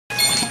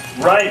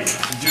Ripe,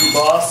 do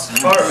boss,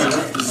 carve,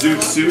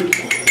 zoot suit,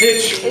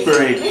 pitch,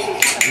 break,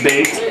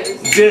 bait,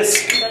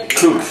 disc,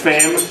 kook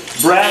fam,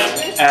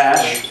 brat,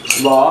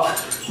 ash,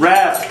 loft,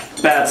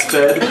 raft, bat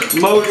sped,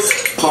 moats,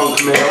 funk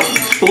mail,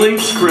 blink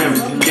scrim,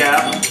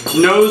 gap,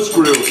 nose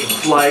groove,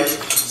 flight,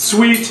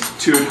 sweet,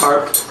 toot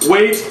harp,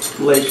 weight,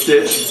 lake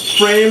ditch,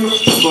 frame,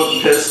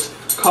 book pist,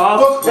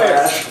 cough,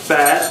 dash,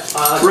 bat,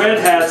 red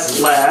hats,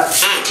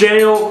 laugh,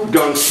 jail,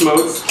 gunk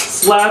smokes,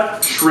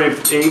 slap,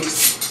 shrimp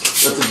inks.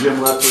 That's a Jim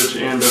Lethbridge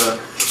and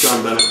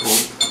John Bennett poem.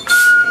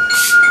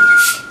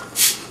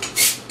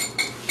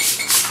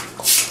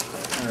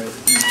 Alright.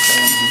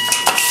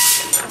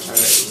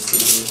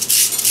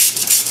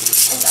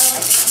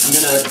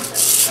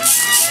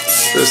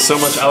 There's so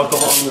much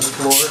alcohol on this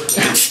floor.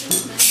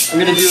 I'm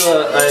gonna do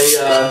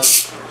a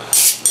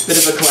bit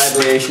of a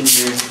collaboration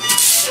here.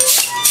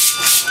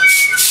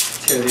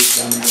 Tear these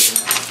down a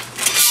bit.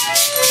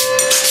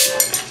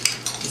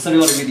 Does somebody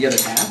want to do the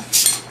other half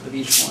of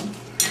each one?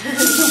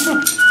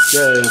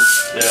 Yeah.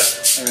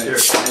 Alright. Here.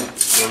 You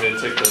want me to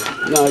take the...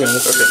 No, I got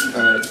it. Okay.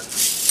 Alright.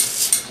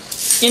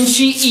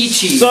 Inchi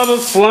Ichi. Sub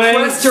of flame.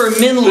 Quester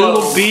Minlo.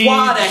 Bee.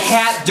 Quad a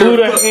hat.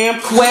 Buddha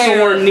Hamp. Quare.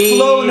 Thorny.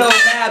 Flono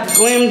Mab.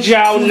 Glim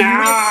Jow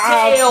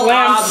Now.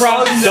 Glam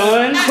Frog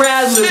Done.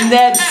 Cradle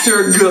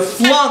Nebster.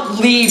 Flunk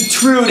Leave.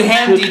 Trude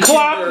Hamdy.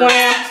 Clock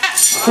Lamp.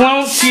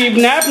 Flunk Teeb.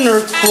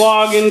 Napner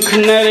Floggin.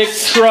 Kinetic.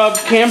 Shrub.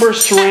 Camber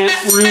Strant.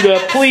 Ruda.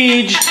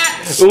 Pleage.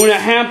 Una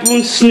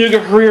Hampun.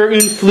 Snugger Rear.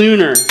 Un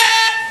Fluner.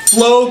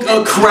 Flog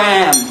a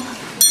Cram.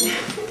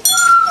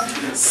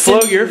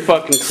 Flog your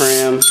fucking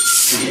cram.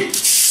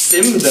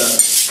 Simda.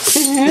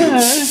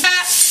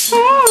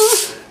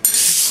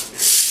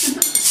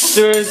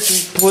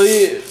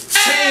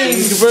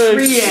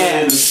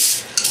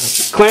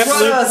 Clamp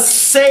Brutta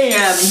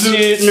Sam.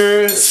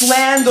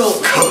 Slandal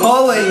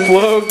Culling.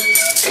 Flog.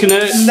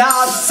 Connect.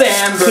 Not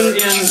Samber.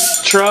 In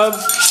Trub.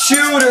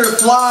 Shooter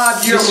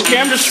Flob. Your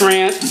Scamder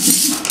Strant.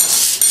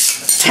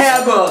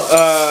 Taba.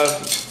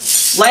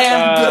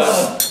 Lambda.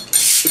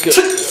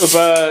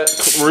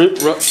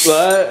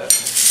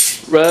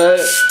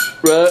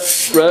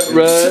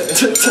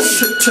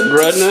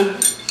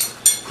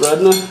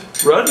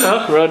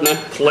 Rudna.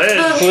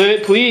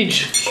 Pledge.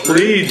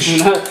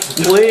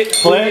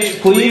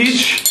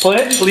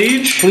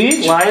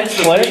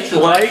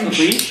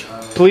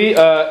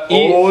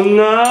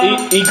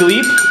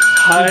 Egleep.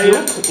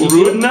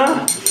 Rudna.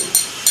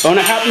 Ona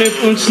Hapnip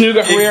und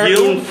Snuga Huer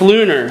und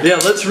Fluner. Yeah,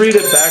 let's read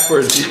it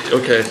backwards.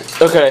 Okay.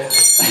 Okay.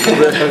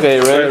 Okay,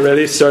 ready?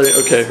 Ready? Starting.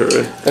 Okay,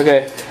 ready.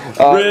 Okay.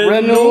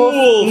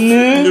 Renewal.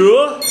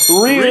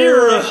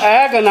 Rear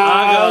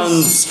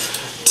Agonize.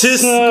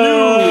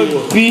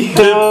 Tisnu.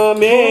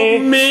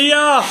 Bihame.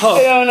 Mia.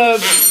 Ona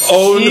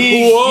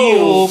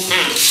Onhuo.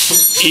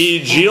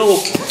 Egil.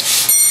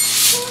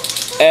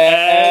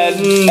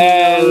 And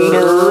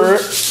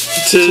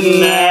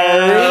Tenars.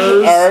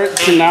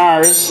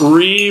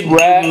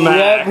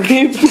 Reback.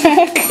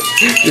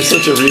 You're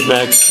such a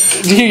reback.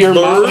 Your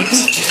Bird.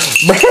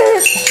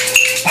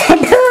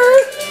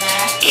 Bird.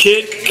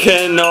 Kit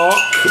Canuck.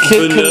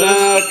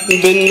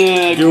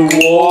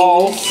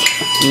 Wall.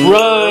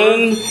 Run.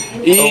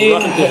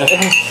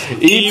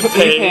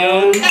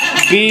 Epan.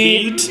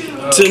 Beat.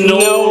 To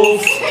know.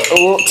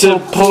 To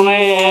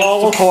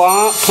plant.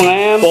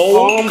 Plam.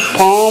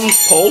 Palm.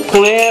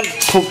 Plant.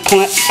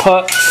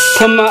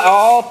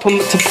 All. To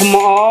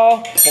Pamal.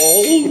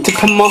 To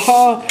Pamal.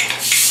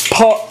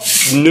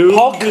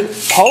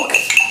 Polk.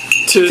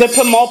 To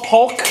Pamal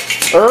Polk.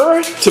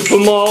 To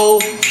Pamal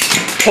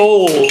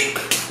Polk.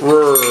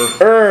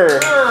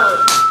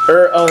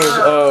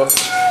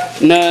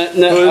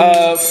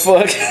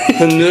 Fuck.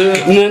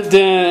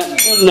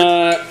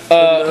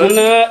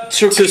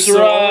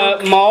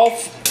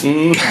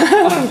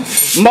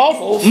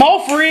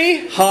 Malfree.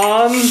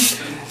 Han.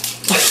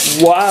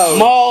 Wow.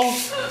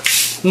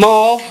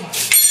 Mal.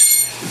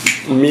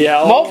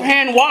 Meow.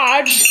 Malfhan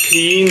Wodge.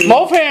 Keen.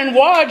 Malfhan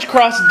Wodge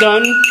cross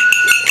done.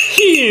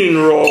 Keen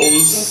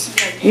Rose.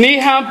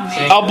 Niham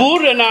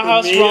Abuda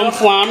Nahas Rum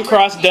Flam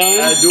cross done.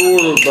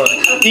 Adorable.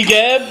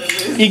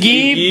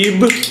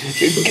 Igib.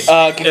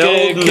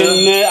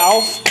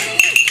 Alf.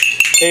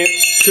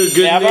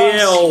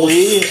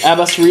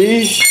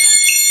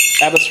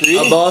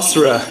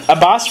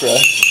 Abasra.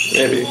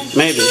 Maybe.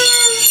 Maybe.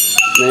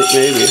 You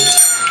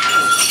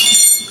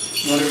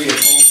want to read a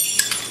poem?